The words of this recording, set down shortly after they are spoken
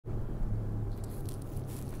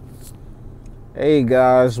Hey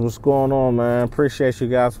guys, what's going on, man? Appreciate you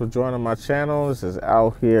guys for joining my channel. This is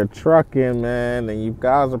Out Here Trucking, man, and you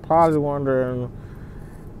guys are probably wondering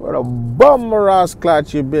where the bummer ass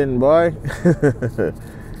clot you been, boy.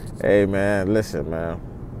 Hey man, listen, man.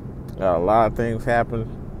 Got a lot of things happened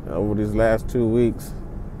over these last 2 weeks,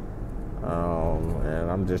 and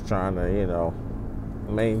I'm just trying to,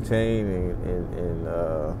 maintain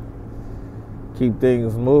and keep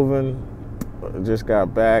things moving. Just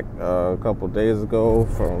got back a couple days ago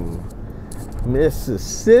from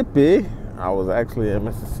Mississippi. I was actually in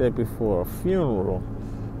Mississippi for a funeral.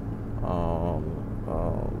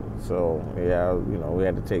 So yeah, we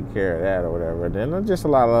had to take care of that or whatever. And then just a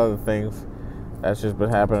lot of other things that's just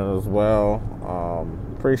been happening as well.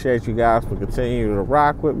 Appreciate you guys for continuing to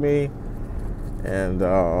rock with me, and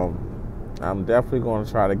I'm definitely going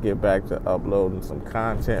to try to get back to uploading some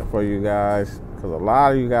content for you guys, because a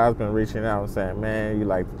lot of you guys been reaching out and saying, man, you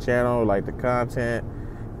like the channel, you like the content.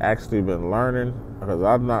 Actually been learning, because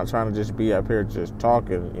I'm not trying to just be up here just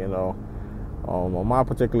talking, on my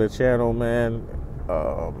particular channel, man.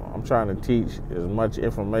 I'm trying to teach as much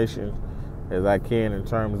information as I can in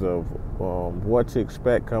terms of what to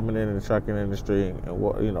expect coming in the trucking industry, and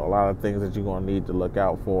what, a lot of things that you're going to need to look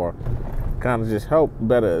out for, kind of just help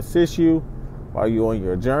better assist you while you're on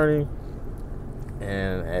your journey,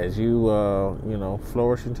 and as you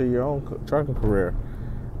flourish into your own trucking career.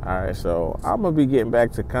 All right, so I'm gonna be getting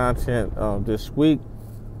back to content this week,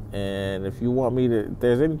 and if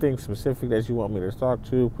there's anything specific that you want me to talk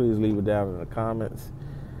to, please leave it down in the comments.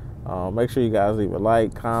 Make sure you guys leave a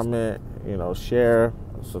like, comment, share,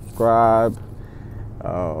 subscribe,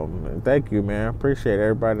 and thank you, man. Appreciate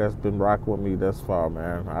everybody that's been rocking with me thus far,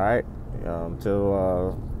 man. All right,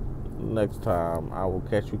 until next time, I will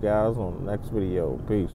catch you guys on the next video. Peace.